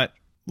 I'm not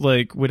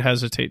like would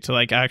hesitate to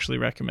like actually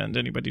recommend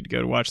anybody to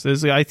go to watch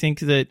this. I think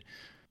that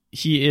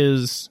he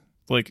is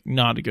like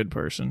not a good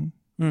person.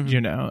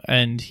 You know,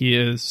 and he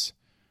is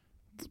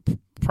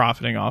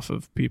profiting off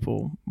of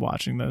people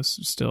watching this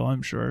still,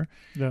 I'm sure,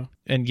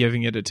 and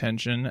giving it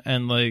attention.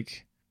 And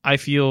like, I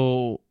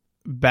feel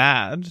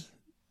bad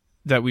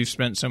that we've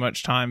spent so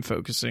much time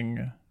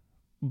focusing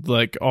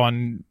like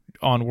on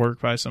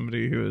work by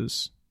somebody who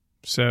is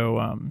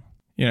so,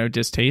 you know,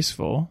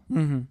 distasteful.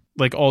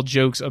 like all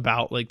jokes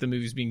about like the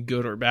movies being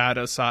good or bad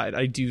aside,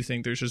 I do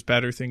think there's just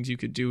better things you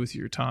could do with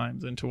your time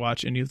than to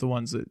watch any of the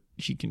ones that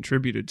he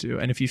contributed to.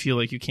 And if you feel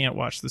like you can't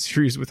watch the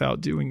series without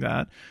doing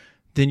that,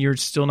 then you're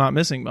still not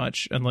missing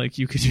much. And like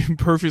you could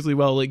perfectly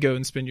well like go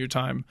and spend your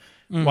time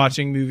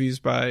watching movies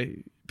by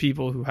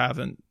people who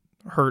haven't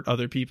hurt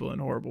other people in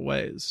horrible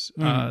ways.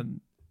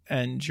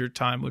 And your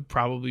time would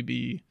probably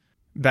be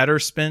better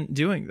spent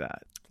doing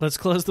that. Let's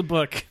close the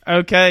book.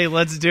 Okay,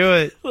 let's do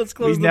it. Let's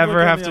close We the book.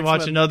 never on have the to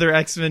watch X-Men. another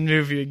X-Men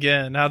movie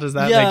again. How does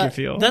that make you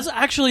feel? That's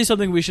actually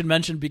something we should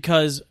mention,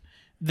 because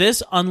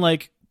this,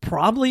 unlike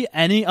probably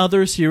any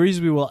other series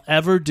we will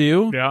ever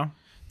do, Yeah.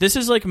 this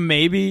is like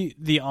maybe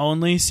the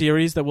only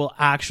series that will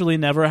actually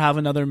never have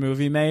another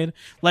movie made.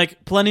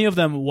 Like plenty of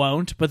them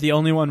won't, but the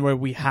only one where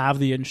we have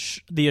the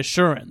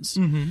assurance,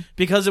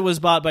 because it was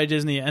bought by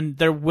Disney, and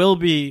there will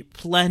be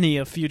plenty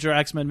of future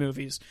X-Men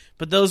movies,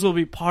 but those will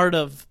be part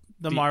of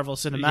the Marvel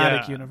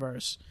Cinematic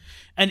Universe.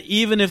 And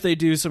even if they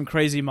do some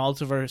crazy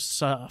multiverse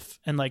stuff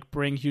and like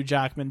bring Hugh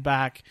Jackman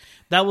back,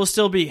 that will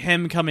still be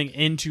him coming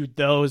into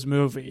those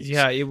movies.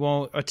 Yeah, it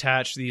won't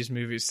attach these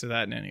movies to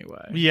that in any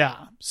way. Yeah.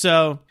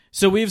 So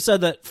we've said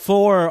that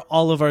for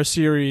all of our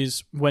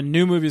series, when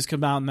new movies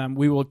come out in them,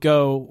 we will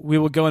go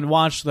and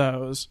watch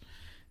those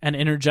and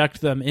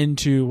interject them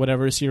into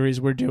whatever series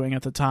we're doing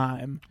at the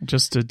time.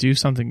 Just to do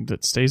something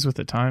that stays with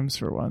the times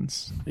for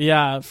once.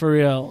 Yeah, for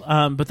real.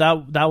 But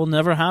that will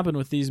never happen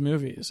with these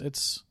movies.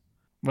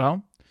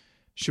 Well,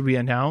 should we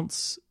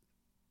announce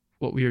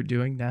what we are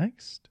doing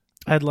next?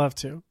 I'd love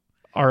to.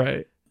 All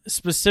right.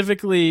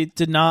 Specifically,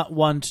 did not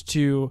want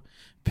to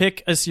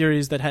pick a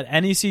series that had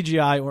any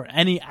CGI or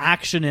any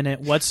action in it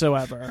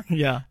whatsoever.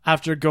 Yeah.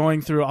 After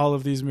going through all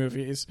of these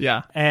movies.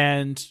 Yeah.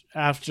 And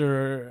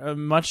after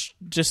much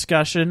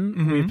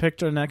discussion, we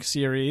picked our next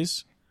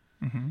series.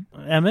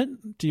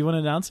 Emmett, do you want to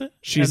announce it?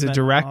 She's And a then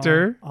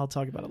director. I'll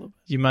talk about it a little bit.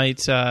 You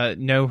might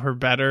know her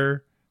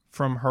better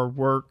from her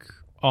work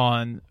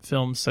on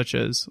films such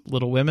as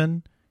Little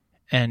Women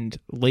and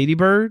Lady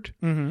Bird.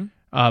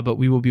 But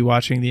we will be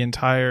watching the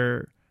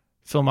entire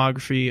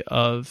filmography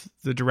of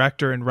the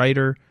director and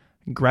writer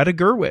Greta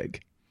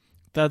Gerwig.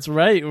 That's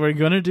right. We're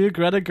going to do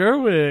Greta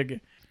Gerwig.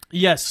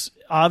 Yes,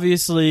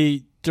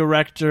 obviously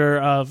director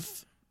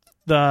of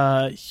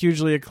the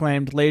hugely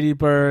acclaimed Lady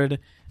Bird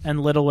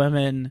and Little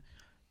Women,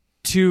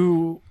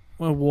 two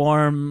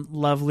warm,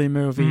 lovely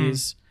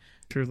movies.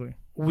 Truly.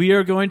 We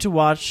are going to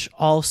watch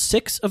all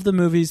 6 of the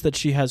movies that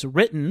she has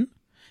written.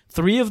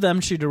 3 of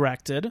them she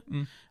directed.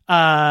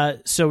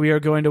 So we are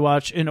going to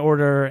watch in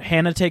order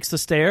Hannah Takes the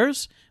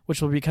Stairs,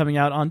 which will be coming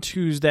out on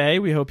Tuesday.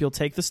 We hope you'll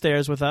take the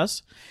stairs with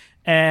us.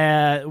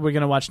 We're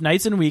going to watch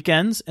Nights and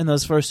Weekends, and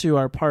those first 2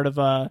 are part of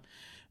a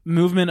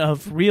movement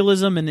of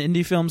realism in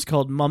indie films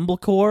called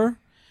Mumblecore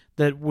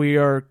that we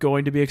are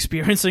going to be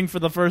experiencing for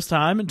the first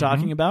time and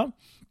talking about.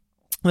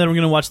 Then we're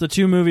going to watch the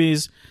 2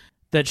 movies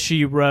that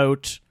she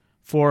wrote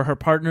for her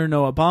partner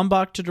Noah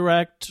Baumbach to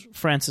direct,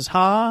 Frances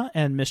Ha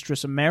and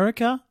Mistress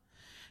America.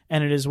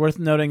 And it is worth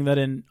noting that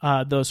in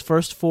those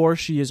first 4,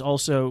 she is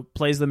also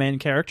plays the main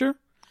character.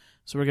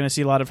 So we're going to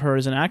see a lot of her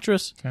as an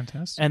actress.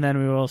 Fantastic. And then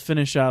we will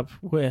finish up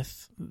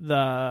with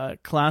the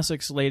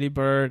classics Lady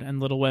Bird and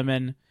Little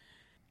Women.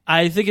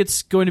 I think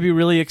it's going to be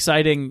really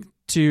exciting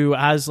to,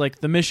 as like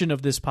the mission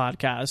of this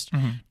podcast,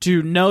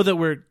 to know that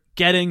we're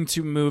getting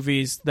to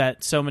movies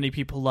that so many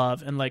people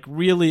love and like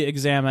really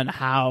examine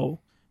how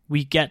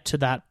we get to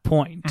that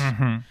point.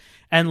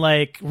 And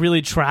like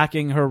really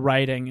tracking her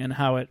writing and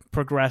how it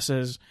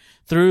progresses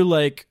through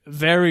like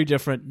very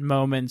different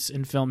moments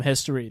in film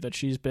history that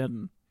she's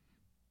been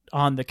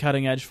on the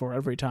cutting edge for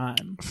every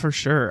time. For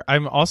sure.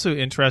 I'm also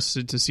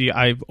interested to see,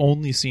 I've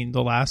only seen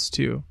the last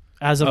 2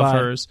 As of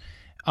hers,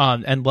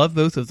 and love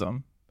both of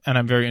them. And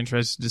I'm very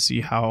interested to see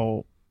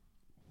how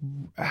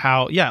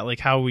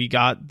we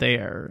got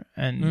there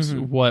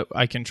and what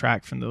I can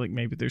track from like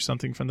maybe there's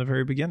something from the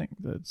very beginning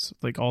that's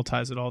like all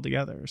ties it all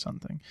together or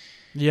something.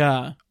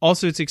 Yeah.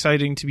 Also, it's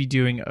exciting to be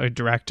doing a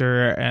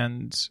director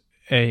and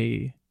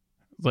a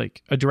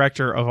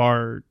director of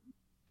our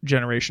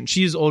generation.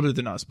 She is older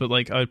than us, but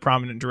like a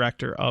prominent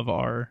director of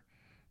our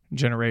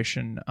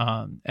generation.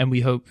 And we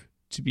hope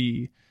to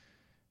be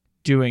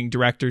doing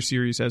director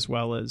series as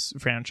well as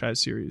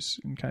franchise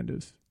series and kind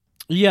of.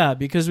 Yeah,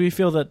 because we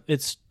feel that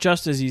it's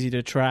just as easy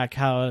to track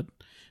how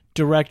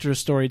director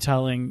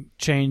storytelling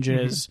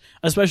changes,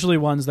 especially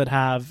ones that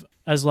have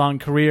as long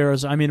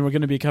careers. I mean, we're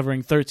going to be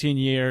covering 13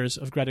 years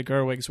of Greta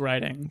Gerwig's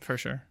writing. For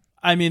sure.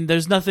 I mean,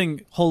 there's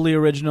nothing wholly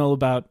original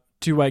about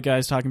 2 white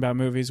guys talking about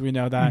movies. We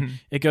know that.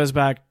 It goes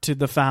back to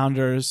the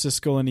founders,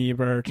 Siskel and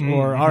Ebert,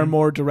 or our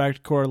more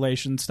direct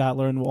correlation,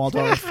 Statler and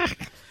Waldorf.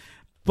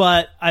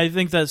 But I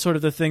think that sort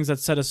of the things that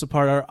set us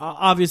apart are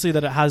obviously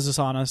that it has us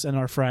on us and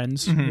our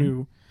friends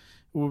who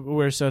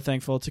we're so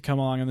thankful to come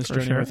along on this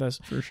journey with us.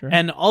 For sure.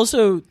 And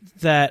also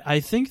that I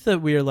think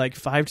that we are like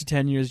 5 to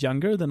 10 years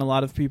younger than a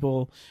lot of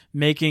people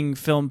making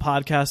film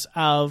podcasts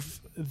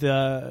of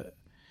the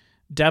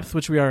depth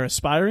which we are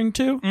aspiring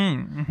to.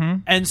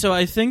 And so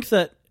I think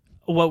that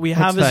what we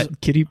have is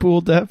that kiddie pool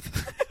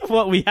depth.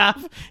 what we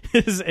have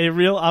is a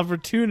real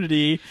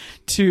opportunity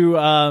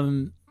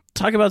to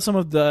talk about some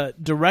of the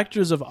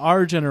directors of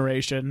our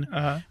generation,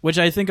 which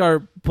I think are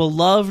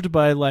beloved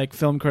by like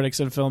film critics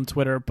and film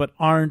Twitter, but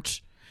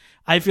aren't.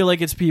 I feel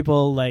like it's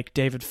people like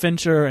David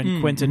Fincher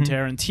and Quentin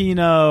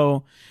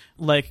Tarantino,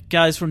 like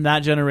guys from that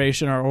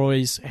generation are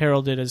always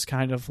heralded as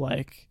kind of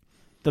like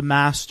the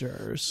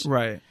masters.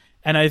 Right.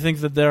 And I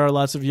think that there are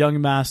lots of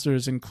young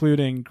masters,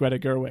 including Greta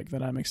Gerwig,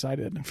 that I'm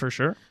excited For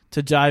sure.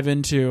 to dive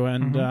into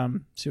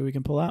and see what we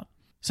can pull out.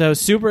 So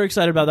super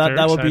excited about that. Very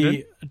that will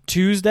excited. be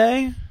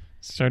Tuesday.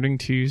 Starting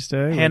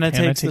Tuesday. Hannah with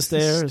Takes the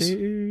Stairs.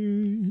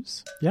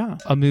 Stairs. Yeah.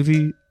 A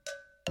movie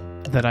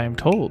that I am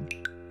told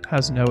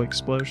has no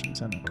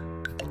explosions in it.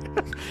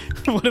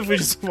 What if we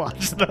just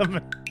watch them?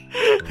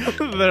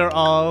 They're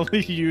all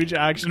huge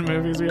action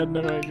movies. We had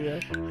no idea.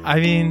 I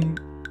mean,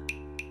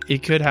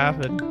 it could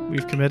happen.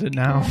 We've committed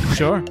now.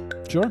 Sure.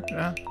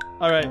 Yeah.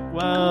 All right.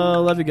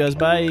 Well, love you guys.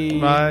 Bye.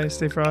 Bye.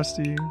 Stay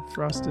frosty.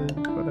 Frosted.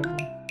 Whatever.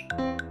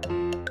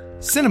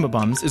 Cinema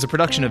Bums is a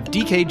production of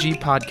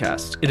DKG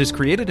Podcast. It is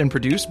created and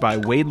produced by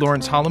Wade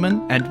Lawrence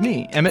Holloman and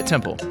me, Emmett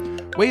Temple.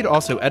 Wade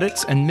also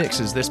edits and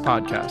mixes this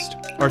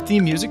podcast. Our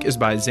theme music is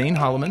by Zane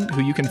Holloman,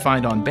 who you can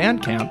find on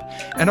Bandcamp,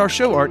 and our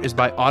show art is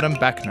by Autumn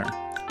Beckner.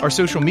 Our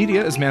social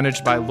media is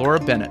managed by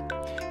Laura Bennett.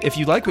 If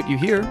you like what you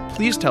hear,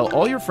 please tell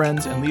all your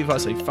friends and leave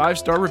us a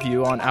 5-star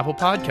review on Apple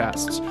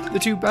Podcasts, the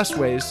 2 best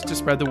ways to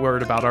spread the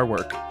word about our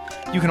work.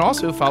 You can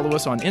also follow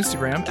us on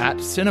Instagram at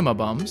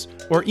CinemaBums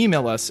or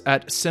email us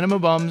at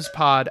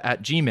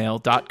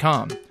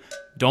cinemabumspod@gmail.com.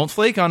 Don't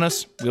flake on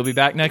us. We'll be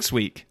back next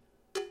week.